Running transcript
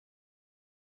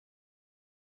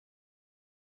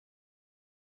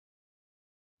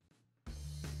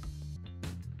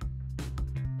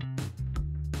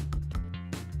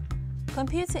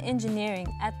Computer Engineering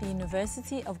at the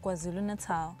University of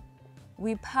KwaZulu-Natal.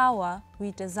 We power,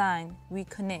 we design, we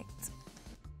connect.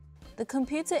 The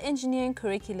Computer Engineering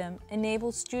curriculum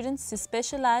enables students to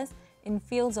specialize in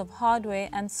fields of hardware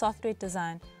and software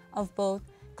design of both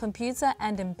computer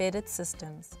and embedded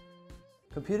systems.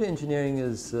 Computer engineering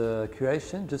is the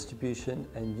creation, distribution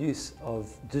and use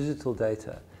of digital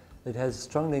data. It has a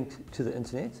strong link to the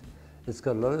internet. It's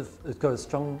got a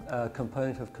strong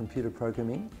component of computer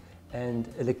programming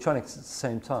and electronics at the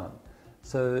same time.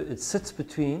 So it sits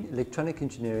between electronic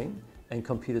engineering and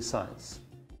computer science.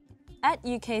 At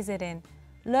UKZN,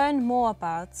 learn more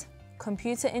about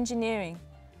computer engineering,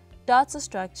 data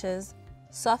structures,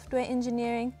 software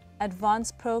engineering,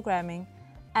 advanced programming,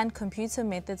 and computer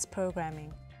methods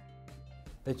programming.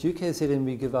 At UKZN,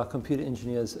 we give our computer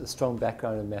engineers a strong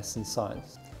background in maths and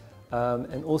science.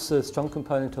 And also a strong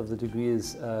component of the degree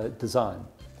is design.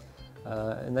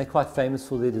 And they're quite famous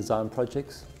for their design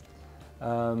projects.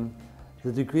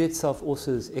 The degree itself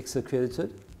also is EXA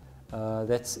accredited.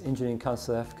 That's Engineering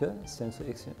Council South Africa, stands for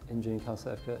Engineering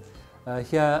Council South Africa.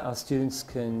 Here our students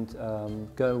can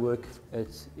go and work at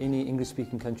any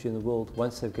English-speaking country in the world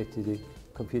once they get to the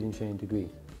computer engineering degree.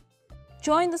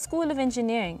 Join the School of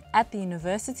Engineering at the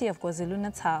University of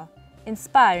KwaZulu-Natal,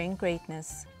 inspiring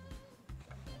greatness.